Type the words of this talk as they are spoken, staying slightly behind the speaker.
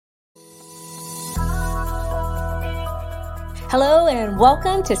Hello and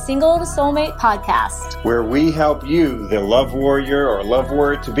welcome to Single to Soulmate Podcast, where we help you, the love warrior or love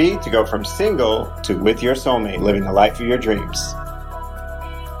warrior to be, to go from single to with your soulmate, living the life of your dreams.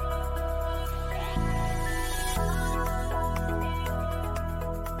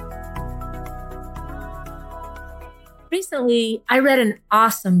 Recently, I read an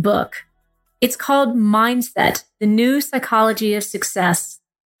awesome book. It's called Mindset, The New Psychology of Success,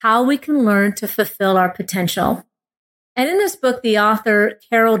 How We Can Learn to Fulfill Our Potential. And in this book, the author,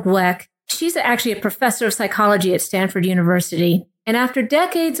 Carol Dweck, she's actually a professor of psychology at Stanford University. And after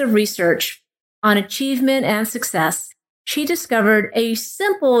decades of research on achievement and success, she discovered a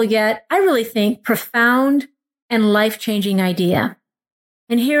simple yet, I really think, profound and life-changing idea.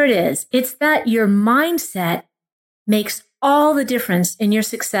 And here it is. It's that your mindset makes all the difference in your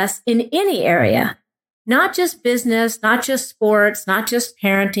success in any area, not just business, not just sports, not just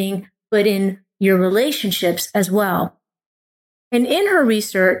parenting, but in your relationships as well. And in her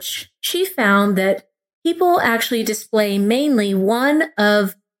research, she found that people actually display mainly one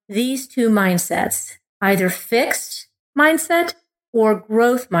of these two mindsets, either fixed mindset or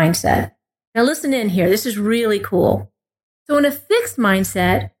growth mindset. Now listen in here. This is really cool. So in a fixed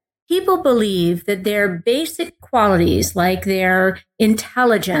mindset, people believe that their basic qualities, like their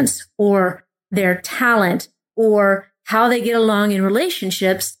intelligence or their talent or how they get along in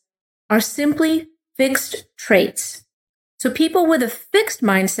relationships, are simply fixed traits. So people with a fixed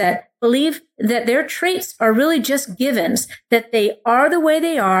mindset believe that their traits are really just givens, that they are the way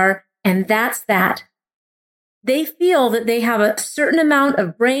they are, and that's that. They feel that they have a certain amount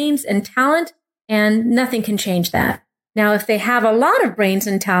of brains and talent, and nothing can change that. Now, if they have a lot of brains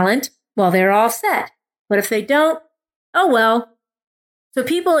and talent, well, they're all set. But if they don't, oh well. So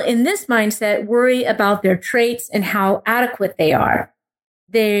people in this mindset worry about their traits and how adequate they are.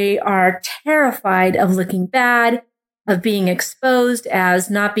 They are terrified of looking bad, of being exposed as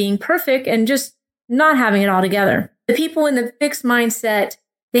not being perfect and just not having it all together. The people in the fixed mindset,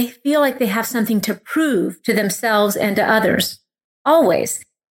 they feel like they have something to prove to themselves and to others. Always.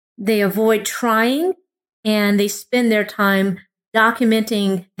 They avoid trying and they spend their time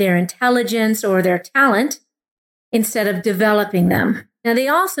documenting their intelligence or their talent instead of developing them. Now, they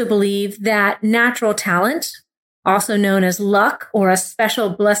also believe that natural talent, also known as luck or a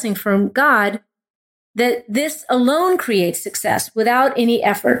special blessing from God, that this alone creates success without any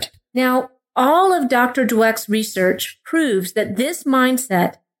effort. Now, all of Dr. Dweck's research proves that this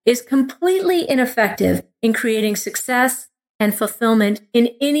mindset is completely ineffective in creating success and fulfillment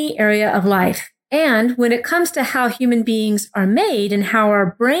in any area of life. And when it comes to how human beings are made and how our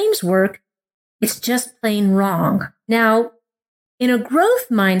brains work, it's just plain wrong. Now, in a growth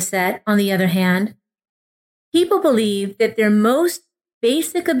mindset, on the other hand, people believe that their most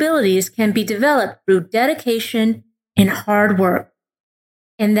basic abilities can be developed through dedication and hard work,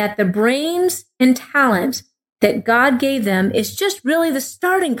 and that the brains and talent that God gave them is just really the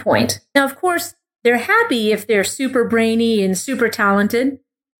starting point. Now, of course, they're happy if they're super brainy and super talented,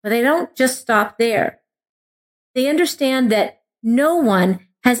 but they don't just stop there. They understand that no one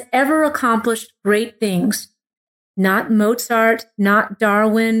has ever accomplished great things. Not Mozart, not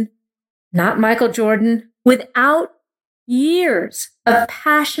Darwin, not Michael Jordan, without years of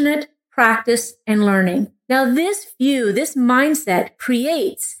passionate practice and learning. Now, this view, this mindset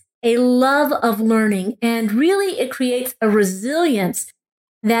creates a love of learning, and really it creates a resilience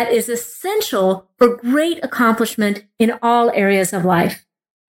that is essential for great accomplishment in all areas of life.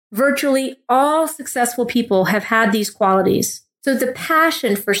 Virtually all successful people have had these qualities. So the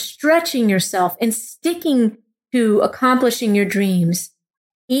passion for stretching yourself and sticking to accomplishing your dreams,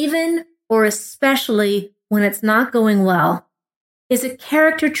 even or especially when it's not going well, is a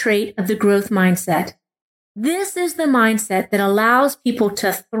character trait of the growth mindset. This is the mindset that allows people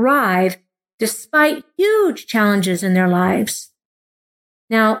to thrive despite huge challenges in their lives.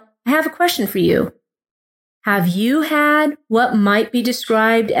 Now, I have a question for you. Have you had what might be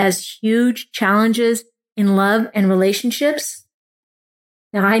described as huge challenges in love and relationships?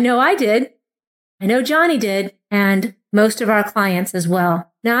 Now, I know I did. I know Johnny did, and most of our clients as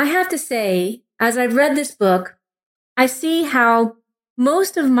well. Now, I have to say, as I've read this book, I see how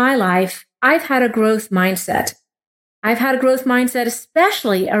most of my life, I've had a growth mindset. I've had a growth mindset,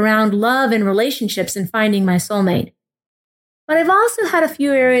 especially around love and relationships and finding my soulmate. But I've also had a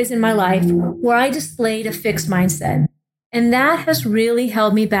few areas in my life where I displayed a fixed mindset. And that has really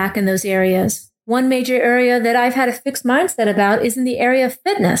held me back in those areas. One major area that I've had a fixed mindset about is in the area of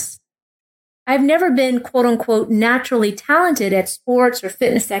fitness. I've never been, quote unquote, naturally talented at sports or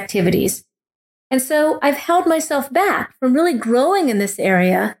fitness activities. And so I've held myself back from really growing in this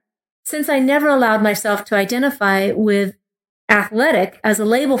area since I never allowed myself to identify with athletic as a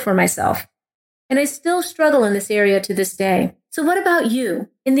label for myself. And I still struggle in this area to this day. So what about you?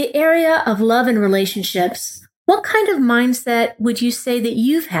 In the area of love and relationships, what kind of mindset would you say that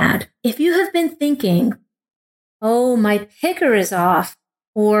you've had? If you have been thinking, oh, my picker is off,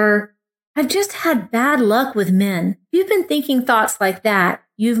 or I've just had bad luck with men. If you've been thinking thoughts like that,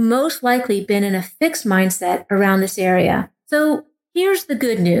 you've most likely been in a fixed mindset around this area. So here's the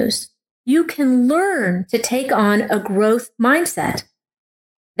good news. You can learn to take on a growth mindset.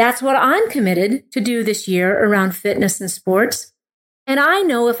 That's what I'm committed to do this year around fitness and sports. And I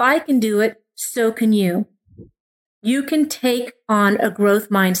know if I can do it, so can you. You can take on a growth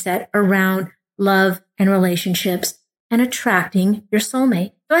mindset around love and relationships and attracting your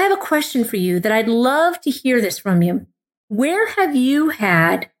soulmate. So I have a question for you that I'd love to hear this from you. Where have you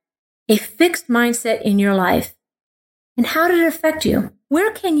had a fixed mindset in your life? And how did it affect you?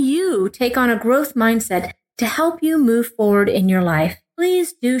 Where can you take on a growth mindset to help you move forward in your life?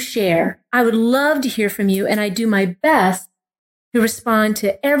 Please do share. I would love to hear from you, and I do my best to respond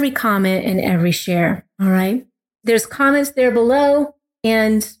to every comment and every share. All right. There's comments there below,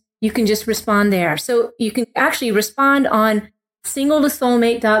 and you can just respond there. So you can actually respond on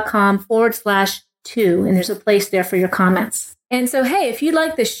singletosoulmate.com/2, and there's a place there for your comments. And so, hey, if you'd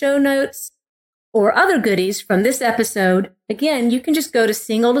like the show notes or other goodies from this episode, again, you can just go to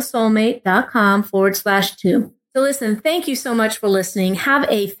singletosoulmate.com/2. So listen, thank you so much for listening. Have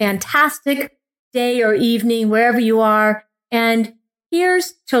a fantastic day or evening wherever you are. And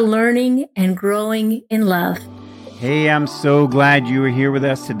here's to learning and growing in love. Hey, I'm so glad you were here with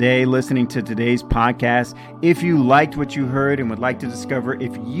us today listening to today's podcast. If you liked what you heard and would like to discover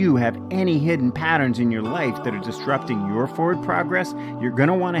if you have any hidden patterns in your life that are disrupting your forward progress, you're going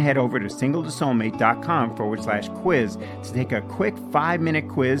to want to head over to singletosoulmate.com/quiz to take a quick 5-minute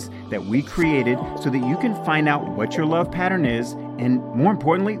quiz that we created so that you can find out what your love pattern is and, more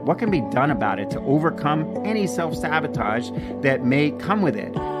importantly, what can be done about it to overcome any self-sabotage that may come with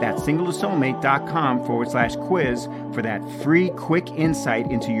it. That's singletosoulmate.com/quiz for that free, quick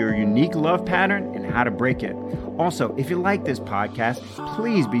insight into your unique love pattern and how to break it. Also, if you like this podcast,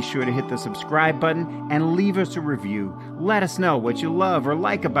 please be sure to hit the subscribe button and leave us a review. Let us know what you love or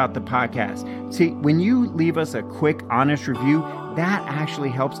like about the podcast. See, when you leave us a quick, honest review, that actually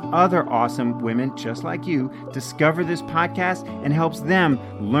helps other awesome women just like you discover this podcast and helps them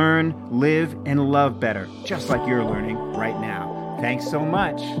learn, live, and love better, just like you're learning right now. Thanks so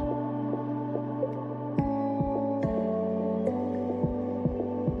much.